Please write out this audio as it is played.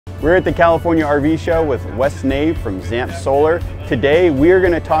We're at the California RV show with Wes Nave from Zamp Solar. Today we are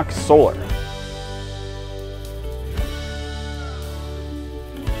going to talk solar.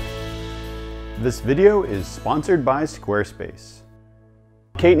 This video is sponsored by Squarespace.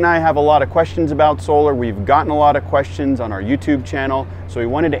 Kate and I have a lot of questions about solar. We've gotten a lot of questions on our YouTube channel, so we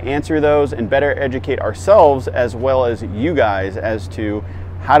wanted to answer those and better educate ourselves as well as you guys as to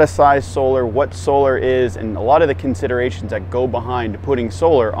how to size solar, what solar is, and a lot of the considerations that go behind putting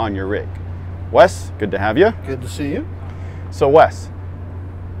solar on your rig. Wes, good to have you. Good to see you. So Wes,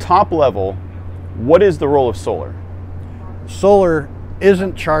 top level, what is the role of solar? Solar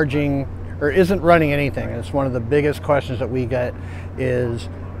isn't charging or isn't running anything. It's one of the biggest questions that we get is,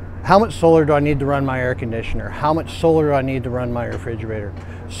 how much solar do I need to run my air conditioner? How much solar do I need to run my refrigerator?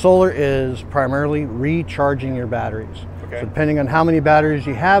 Solar is primarily recharging your batteries. Okay. So depending on how many batteries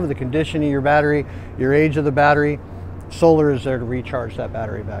you have, the condition of your battery, your age of the battery, solar is there to recharge that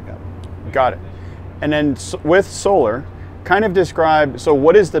battery back up. Got it. And then with solar, kind of describe, so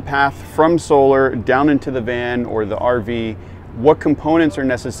what is the path from solar down into the van or the RV? What components are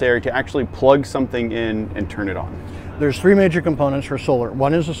necessary to actually plug something in and turn it on? There's three major components for solar.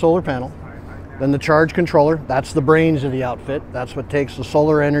 One is the solar panel, then the charge controller. That's the brains of the outfit. That's what takes the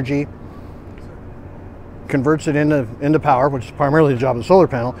solar energy, converts it into power, which is primarily the job of the solar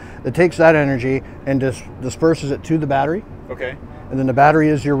panel. It takes that energy and disperses it to the battery. Okay. And then the battery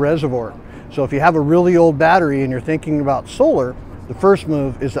is your reservoir. So if you have a really old battery and you're thinking about solar, the first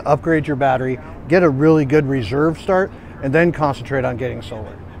move is to upgrade your battery, get a really good reserve start, and then concentrate on getting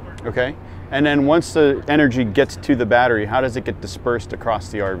solar. Okay. And then once the energy gets to the battery, how does it get dispersed across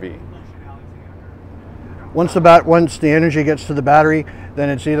the RV? Once the energy gets to the battery, then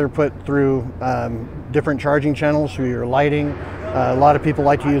it's either put through different charging channels through your lighting. A lot of people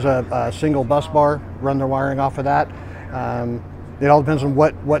like to use a single bus bar, run their wiring off of that. It all depends on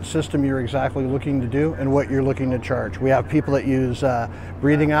what system you're exactly looking to do and what you're looking to charge. We have people that use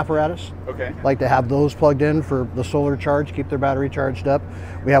breathing apparatus. Okay. Like to have those plugged in for the solar charge, keep their battery charged up.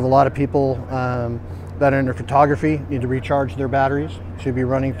 We have a lot of people that are into photography, need to recharge their batteries, so you'll be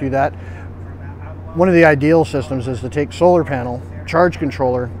running through that. One of the ideal systems is to take solar panel, charge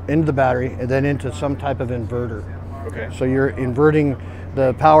controller into the battery, and then into some type of inverter. Okay. So you're inverting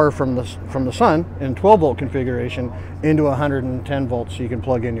the power from the sun in 12-volt configuration into 110 volts, so you can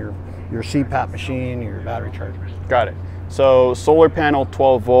plug in your CPAP machine, your battery chargers. Got it. So solar panel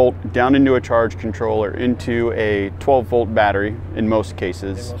 12 volt down into a charge controller into a 12-volt battery in most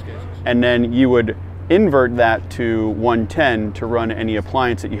cases. And then you would invert that to 110 to run any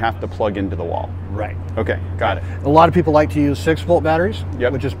appliance that you have to plug into the wall. Right. Okay, got it. A lot of people like to use 6-volt batteries,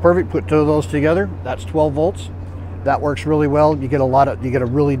 yep, which is perfect. Put two of those together, that's 12 volts. That works really well. You get a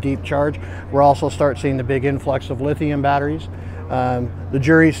really deep charge. We're also start seeing the big influx of lithium batteries. The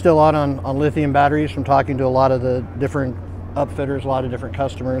jury's still out on lithium batteries from talking to a lot of the different upfitters, a lot of different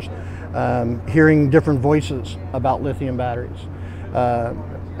customers, hearing different voices about lithium batteries.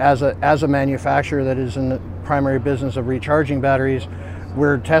 As a manufacturer that is in the primary business of recharging batteries,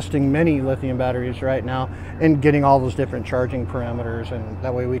 we're testing many lithium batteries right now and getting all those different charging parameters, and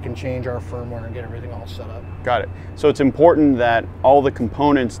that way we can change our firmware and get everything all set up. Got it. So it's important that all the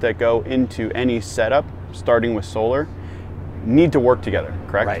components that go into any setup, starting with solar, need to work together,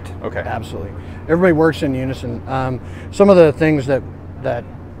 correct? Right. Okay. Absolutely. Everybody works in unison. Some of the things that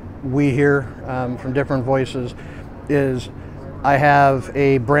we hear from different voices is, I have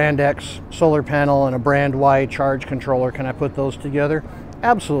a brand X solar panel and a brand Y charge controller. Can I put those together?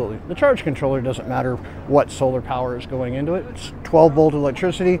 Absolutely. The charge controller doesn't matter what solar power is going into it. It's 12-volt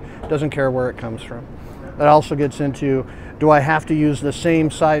electricity, doesn't care where it comes from. That also gets into, do I have to use the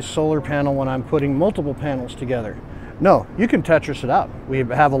same size solar panel when I'm putting multiple panels together? No, you can Tetris it out. We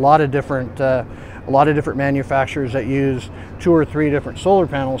have a lot of different manufacturers that use 2 or 3 different solar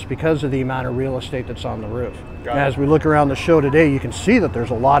panels because of the amount of real estate that's on the roof. As we look around the show today, you can see that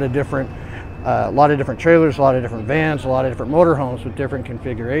there's a lot of different trailers, a lot of different vans, a lot of different motorhomes with different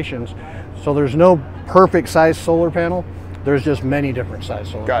configurations. So there's no perfect size solar panel. There's just many different size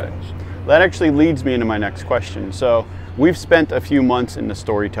solar panels. Got it. That actually leads me into my next question. So we've spent a few months in the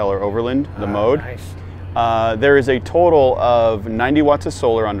Storyteller Overland, the mode. Nice. There is a total of 90 watts of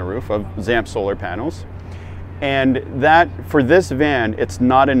solar on the roof of Zamp solar panels. And that, for this van, it's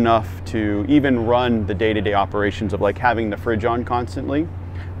not enough to even run the day-to-day operations of like having the fridge on constantly,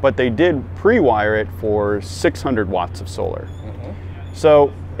 but they did pre-wire it for 600 watts of solar. Mm-hmm.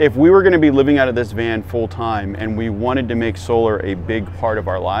 So if we were gonna be living out of this van full time and we wanted to make solar a big part of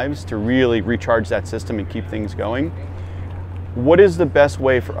our lives to really recharge that system and keep things going, what is the best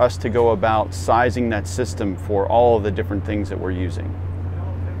way for us to go about sizing that system for all of the different things that we're using?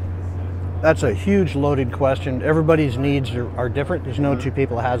 That's a huge loaded question. Everybody's needs are different. There's no two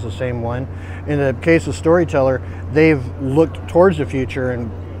people that has the same one. In the case of Storyteller, they've looked towards the future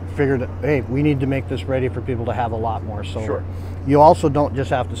and figured, hey, we need to make this ready for people to have a lot more solar. Sure. You also don't just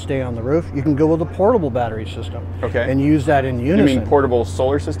have to stay on the roof. You can go with a portable battery system. Okay. And use that in unison. You mean portable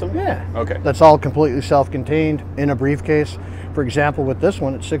solar system? Yeah. Okay. That's all completely self-contained in a briefcase. For example, with this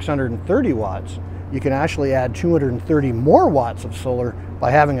one, it's 630 watts. You can actually add 230 more watts of solar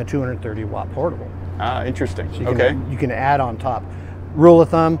by having a 230 watt portable. Ah, interesting. So Okay. You can add on top. Rule of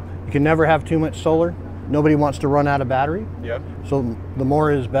thumb, you can never have too much solar. Nobody wants to run out of battery. Yep. So the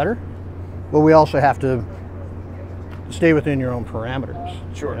more is better. But we also have to stay within your own parameters.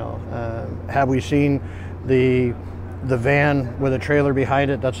 Sure. You know, have we seen the van with a trailer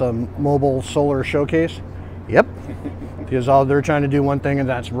behind it that's a mobile solar showcase? Yep. Because all they're trying to do one thing, and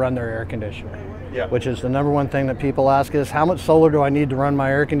that's run their air conditioner. Yeah. Which is the number one thing that people ask is, how much solar do I need to run my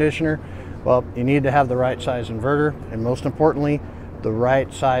air conditioner? Well, you need to have the right size inverter, and most importantly, the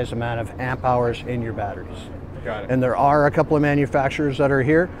right size amount of amp hours in your batteries. Got it. And there are a couple of manufacturers that are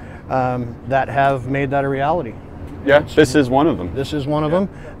here that have made that a reality. Yeah, this is one of them. This is one of them.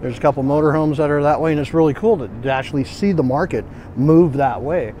 There's a couple motorhomes that are that way, and it's really cool to actually see the market move that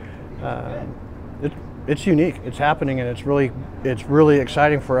way. It's unique. It's happening, and it's really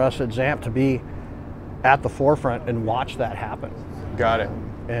exciting for us at ZAMP to be at the forefront and watch that happen. Got it.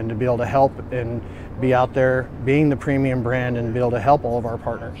 And to be able to help and be out there being the premium brand and be able to help all of our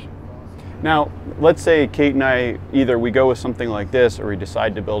partners. Now, let's say Kate and I, either we go with something like this or we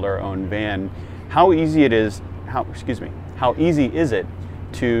decide to build our own van. How easy is it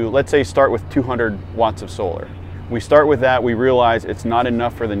to, let's say, start with 200 watts of solar? We start with that, we realize it's not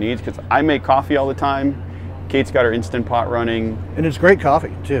enough for the needs, because I make coffee all the time. Kate's got her Instant Pot running. And it's great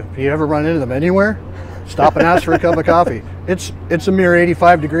coffee too. If you ever run into them anywhere, stop and ask for a cup of coffee. It's a mere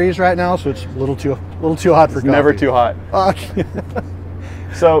 85 degrees right now, so it's a little too hot for coffee. Never too hot.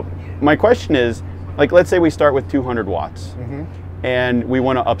 So my question is, like, let's say we start with 200 watts, and we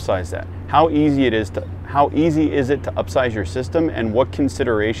want to upsize that. How easy is it to upsize your system, and what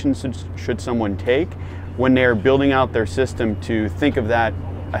considerations should someone take when they're building out their system to think of that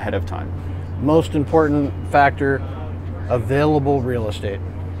ahead of time? Most important factor, available real estate.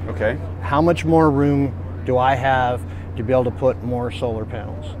 Okay. How much more room do I have to be able to put more solar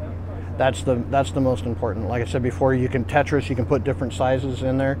panels? That's the most important. Like I said before, you can Tetris, you can put different sizes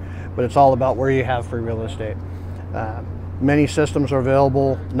in there, but it's all about where you have free real estate. Many systems are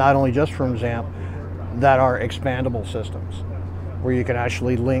available, not only just from ZAMP, that are expandable systems, where you can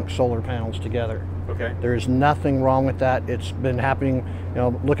actually link solar panels together. Okay. There's nothing wrong with that. It's been happening. You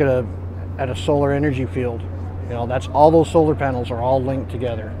know, look at a solar energy field. You know, that's all those solar panels are all linked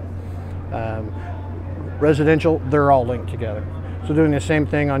together. Residential, they're all linked together. So doing the same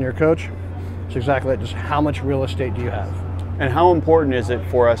thing on your coach, it's exactly that. Just how much real estate do you have? And how important is it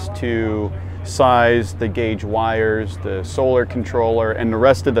for us to size the gauge wires, the solar controller, and the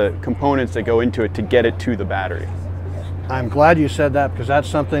rest of the components that go into it to get it to the battery? I'm glad you said that, because that's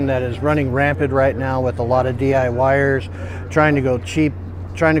something that is running rampant right now with a lot of DIYers trying to go cheap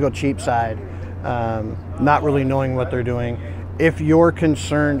side, not really knowing what they're doing. If you're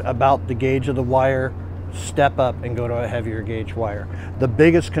concerned about the gauge of the wire, step up and go to a heavier gauge wire. The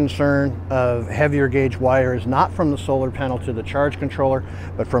biggest concern of heavier gauge wire is not from the solar panel to the charge controller,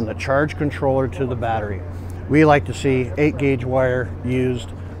 but from the charge controller to the battery. We like to see 8 gauge wire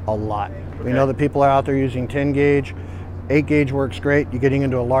used a lot. Okay. We know that people are out there using 10 gauge. 8 gauge works great. You're getting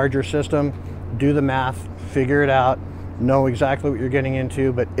into a larger system, do the math, figure it out, know exactly what you're getting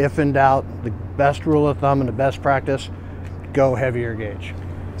into, but if in doubt, the best rule of thumb and the best practice, go heavier gauge.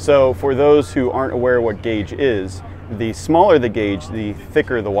 So for those who aren't aware what gauge is, the smaller the gauge, the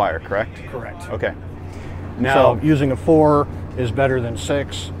thicker the wire, correct? Correct. Okay. Now, so using a 4 is better than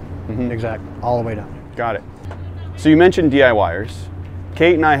 6, exact, all the way down. Got it. So you mentioned DIYers.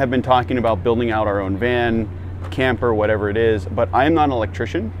 Kate and I have been talking about building out our own van, camper, whatever it is, but I'm not an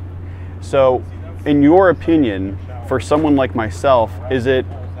electrician. So in your opinion, for someone like myself, is it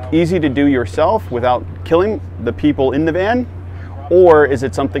easy to do yourself without killing the people in the van? Or is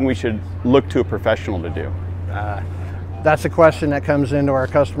it something we should look to a professional to do? That's a question that comes into our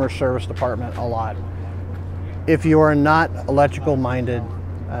customer service department a lot. If you are not electrical minded,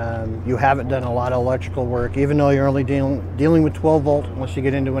 you haven't done a lot of electrical work, even though you're only dealing with 12 volt, once you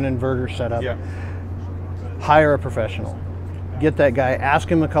get into an inverter setup, hire a professional. Get that guy, ask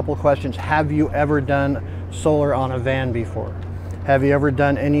him a couple of questions. Have you ever done solar on a van before? Have you ever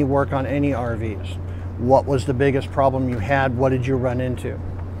done any work on any RVs? What was the biggest problem you had? What did you run into?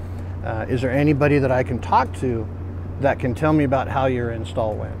 Is there anybody that I can talk to that can tell me about how your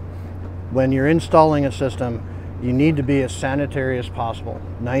install went? when you're installing a system, you need to be as sanitary as possible.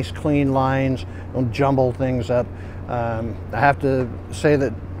 Nice clean lines, don't jumble things up. I have to say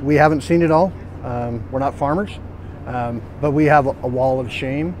that we haven't seen it all. We're not farmers, but we have a wall of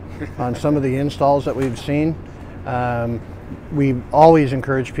shame on some of the installs that we've seen. We always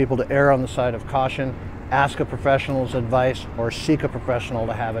encourage people to err on the side of caution, ask a professional's advice, or seek a professional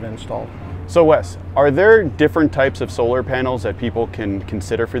to have it installed. So Wes, are there different types of solar panels that people can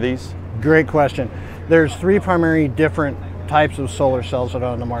consider for these? Great question. There's three primary different types of solar cells that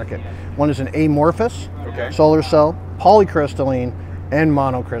are on the market. One is an amorphous solar cell, polycrystalline, and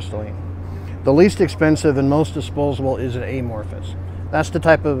monocrystalline. The least expensive and most disposable is an amorphous. That's the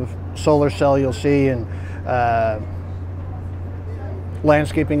type of solar cell you'll see in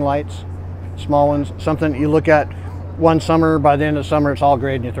landscaping lights, small ones, something you look at one summer, by the end of summer it's all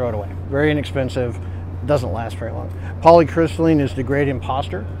gray and you throw it away. Very inexpensive, doesn't last very long. Polycrystalline is the great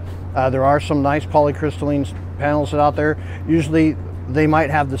imposter. There are some nice polycrystalline panels out there. Usually they might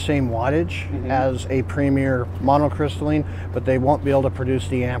have the same wattage as a premier monocrystalline, but they won't be able to produce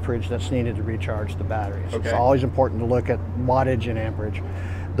the amperage that's needed to recharge the batteries. So it's always important to look at wattage and amperage.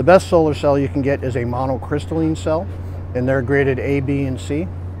 The best solar cell you can get is a monocrystalline cell, and they're graded A, B, and C.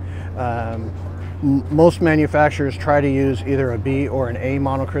 Most manufacturers try to use either a B or an A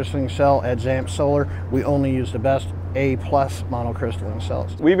monocrystalline cell. At Zamp Solar, we only use the best A+ monocrystalline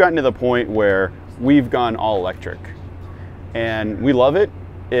cells. We've gotten to the point where we've gone all electric, and we love it.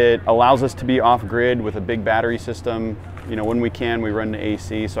 It allows us to be off grid with a big battery system. You know, when we can, we run the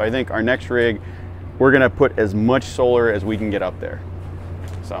AC. So I think our next rig, we're gonna put as much solar as we can get up there.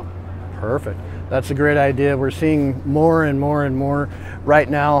 So. Perfect. That's a great idea. We're seeing more and more and more. Right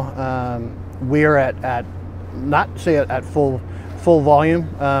now, we are at not say at full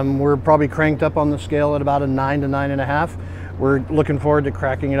volume. We're probably cranked up on the scale at about a 9 to 9.5. We're looking forward to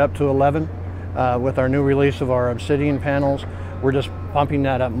cracking it up to 11 with our new release of our Obsidian panels. We're just pumping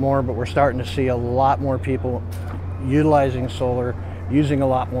that up more, but we're starting to see a lot more people utilizing solar, using a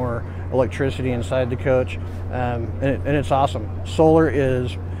lot more electricity inside the coach, and it's awesome. Solar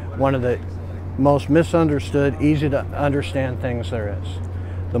is one of the most misunderstood, easy to understand things there is.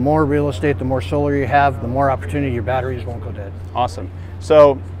 The more real estate, the more solar you have, the more opportunity your batteries won't go dead. Awesome.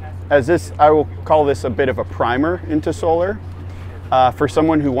 So as this, I will call this a bit of a primer into solar. For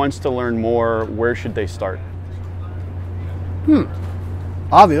someone who wants to learn more, where should they start?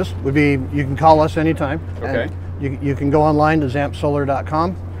 Obvious would be, you can call us anytime. Okay. You can go online to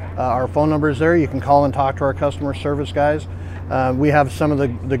zampsolar.com. Our phone number is there. You can call and talk to our customer service guys. We have some of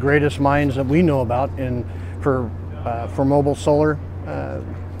the greatest minds that we know about for mobile solar.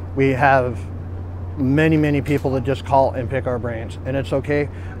 We have many people that just call and pick our brains, and it's okay.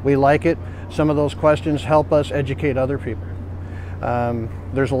 We like it. Some of those questions help us educate other people.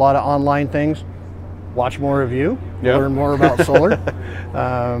 There's a lot of online things. Watch more of you, learn more about solar.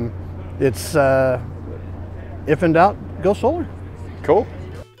 It's if in doubt, go solar. Cool.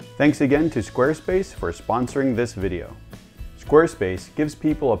 Thanks again to Squarespace for sponsoring this video. Squarespace gives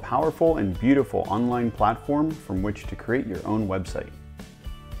people a powerful and beautiful online platform from which to create your own website.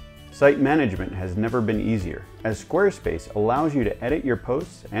 Site management has never been easier, as Squarespace allows you to edit your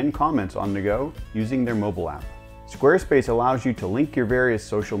posts and comments on the go using their mobile app. Squarespace allows you to link your various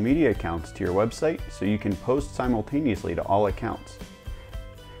social media accounts to your website so you can post simultaneously to all accounts.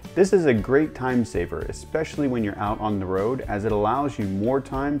 This is a great time saver, especially when you're out on the road, as it allows you more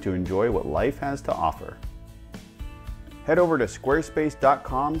time to enjoy what life has to offer. Head over to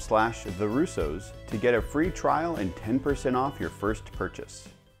squarespace.com/therussos to get a free trial and 10% off your first purchase.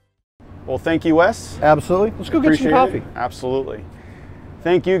 Well, thank you, Wes. Absolutely. Let's go get some coffee. Absolutely.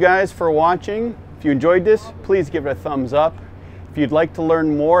 Thank you guys for watching. If you enjoyed this, please give it a thumbs up. If you'd like to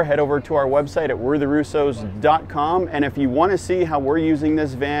learn more, head over to our website at we'retherussos.com. And if you want to see how we're using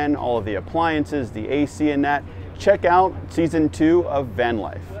this van, all of the appliances, the AC and that, check out season 2 of Van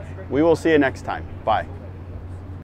Life. We will see you next time. Bye.